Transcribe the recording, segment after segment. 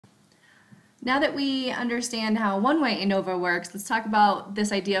Now that we understand how one-way ANOVA works, let's talk about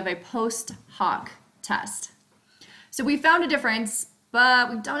this idea of a post-hoc test. So we found a difference,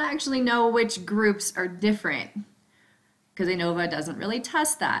 but we don't actually know which groups are different because ANOVA doesn't really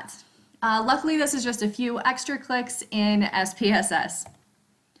test that. Luckily, this is just a few extra clicks in SPSS.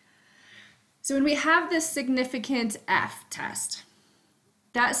 So when we have this significant F test,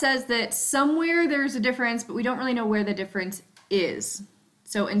 that says that somewhere there's a difference, but we don't really know where the difference is.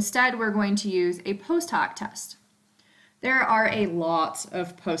 So instead, we're going to use a post-hoc test. There are a lot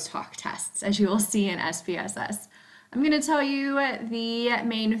of post-hoc tests, as you will see in SPSS. I'm going to tell you the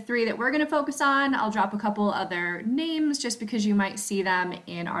main three that we're going to focus on. I'll drop a couple other names just because you might see them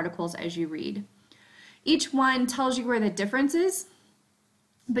in articles as you read. Each one tells you where the difference is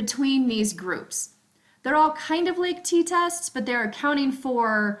between these groups. They're all kind of like t-tests, but they're accounting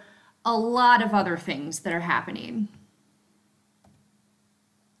for a lot of other things that are happening.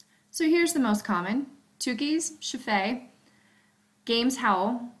 So here's the most common: Tukey's, Scheffe,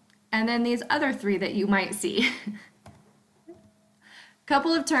 Games-Howell, and then these other three that you might see.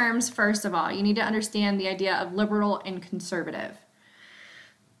 Couple of terms. First of all, you need to understand the idea of liberal and conservative.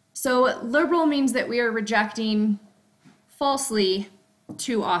 So liberal means that we are rejecting falsely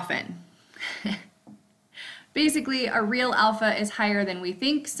too often. Basically, our real alpha is higher than we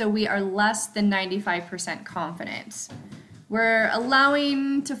think, so we are less than 95% confident. We're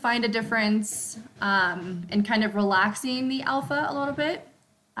allowing to find a difference and kind of relaxing the alpha a little bit.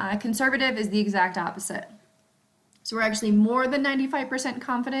 Conservative is the exact opposite. So we're actually more than 95%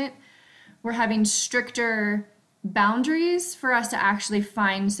 confident. We're having stricter boundaries for us to actually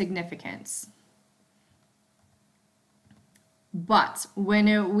find significance. But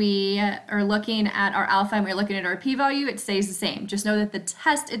when we are looking at our alpha and we're looking at our p-value, it stays the same. Just know that the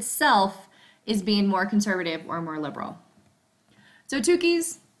test itself is being more conservative or more liberal. So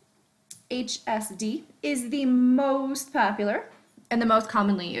Tukey's HSD is the most popular and the most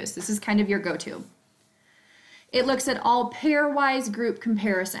commonly used. This is kind of your go-to. It looks at all pairwise group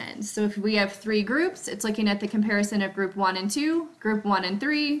comparisons. So if we have three groups, it's looking at the comparison of group 1 and 2, group 1 and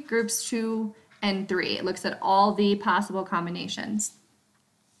 3, groups 2 and 3. It looks at all the possible combinations.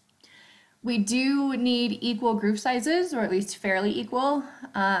 We do need equal group sizes, or at least fairly equal,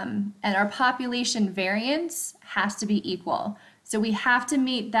 and our population variance has to be equal. So we have to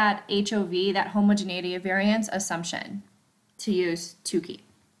meet that HOV, that homogeneity of variance assumption, to use Tukey.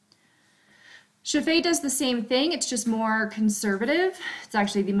 Scheffe does the same thing, it's just more conservative. It's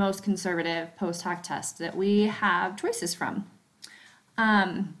actually the most conservative post-hoc test that we have choices from.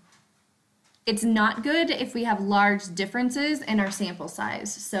 It's not good if we have large differences in our sample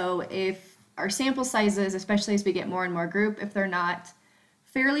size. So if our sample sizes, especially as we get more and more group, if they're not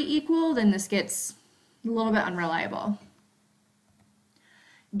fairly equal, then this gets a little bit unreliable.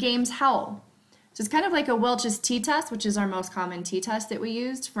 Games-Howell. So it's kind of like a Welch's t-test, which is our most common t-test that we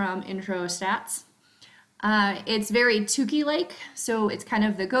used from intro stats. It's very Tukey-like, so it's kind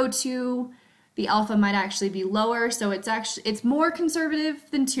of the go-to. The alpha might actually be lower, so it's more conservative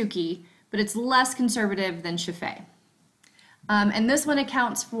than Tukey, but it's less conservative than Scheffe. And this one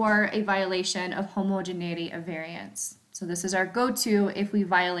accounts for a violation of homogeneity of variance. So this is our go-to if we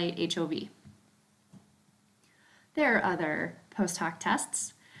violate HOV. There are other post-hoc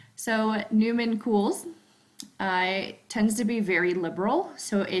tests. So Newman-Cool's tends to be very liberal.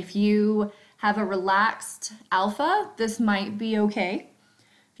 So if you have a relaxed alpha, this might be okay.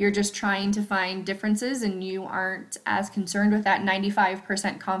 If you're just trying to find differences and you aren't as concerned with that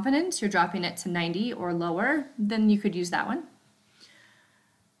 95% confidence, you're dropping it to 90 or lower, then you could use that one.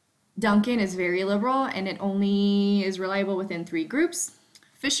 Duncan is very liberal and it only is reliable within 3 groups.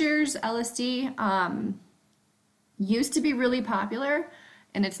 Fisher's LSD used to be really popular,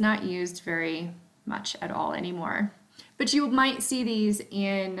 and it's not used very much at all anymore. But you might see these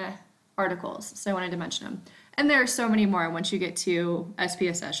in articles, so I wanted to mention them. And there are so many more. Once you get to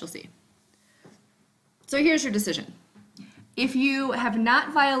SPSS, you'll see. So here's your decision. If you have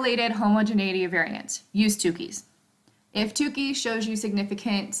not violated homogeneity of variance, use Tukey's. If Tukey shows you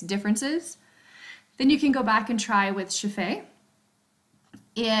significant differences, then you can go back and try with Scheffe.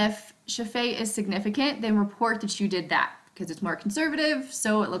 If Scheffe is significant, then report that you did that, because it's more conservative,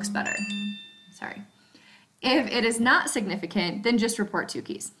 so it looks better. Sorry. If it is not significant, then just report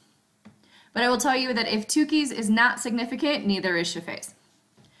Tukey's. But I will tell you that if Tukey's is not significant, neither is Scheffe's.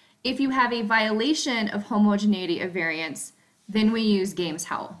 If you have a violation of homogeneity of variance, then we use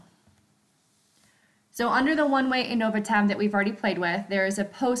Games-Howell. So under the one-way ANOVA tab that we've already played with, there is a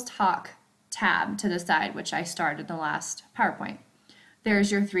post-hoc tab to the side, which I started in the last PowerPoint.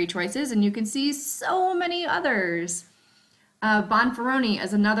 There's your 3 choices, and you can see so many others. Bonferroni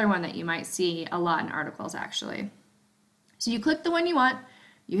is another one that you might see a lot in articles actually. So you click the one you want,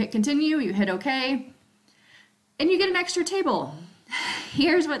 you hit continue, you hit OK, and you get an extra table.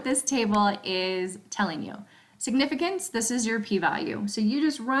 Here's what this table is telling you. Significance, this is your p-value. So you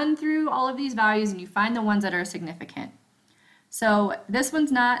just run through all of these values and you find the ones that are significant. So this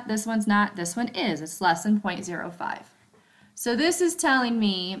one's not, this one's not, this one is. It's less than 0.05. So this is telling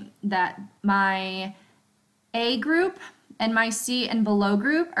me that my A group and my C and below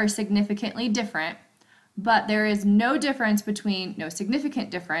group are significantly different, but there is no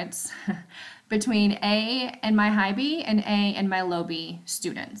significant difference between A and my high B and A and my low B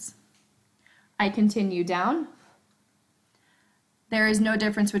students. I continue down. There is no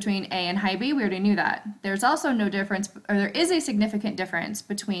difference between A and high B, we already knew that. There's also no difference, or there is a significant difference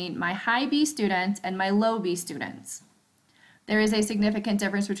between my high B students and my low B students. There is a significant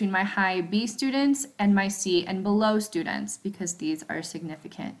difference between my high B students and my C and below students because these are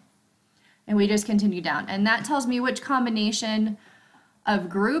significant. And we just continue down. And that tells me which combination of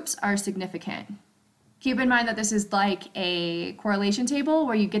groups are significant. Keep in mind that this is like a correlation table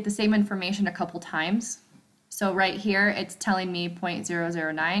where you get the same information a couple times. So right here, it's telling me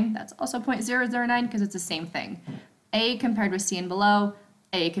 0.009. That's also 0.009 because it's the same thing. A compared with C and below,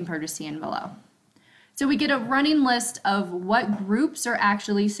 A compared with C and below. So we get a running list of what groups are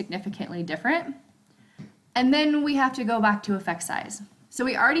actually significantly different. And then we have to go back to effect size. So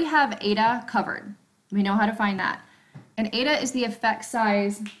we already have eta covered. We know how to find that. And eta is the effect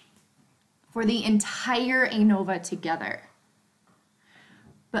size for the entire ANOVA together.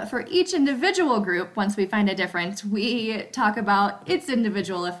 But for each individual group, once we find a difference, we talk about its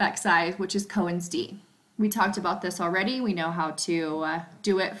individual effect size, which is Cohen's d. We talked about this already. We know how to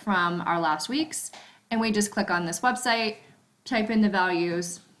do it from our last week's. And we just click on this website, type in the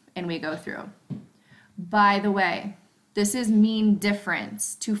values, and we go through. By the way, this is mean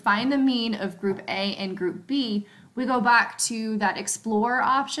difference. To find the mean of group A and group B, we go back to that explore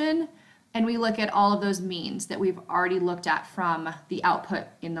option and we look at all of those means that we've already looked at from the output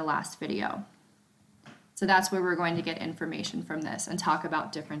in the last video. So that's where we're going to get information from this and talk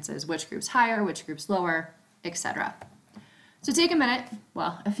about differences, which group's higher, which group's lower, etc. So take a minute,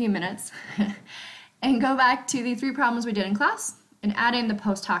 well, a few minutes, and go back to the 3 problems we did in class and add in the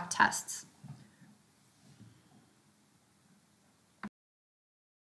post-hoc tests.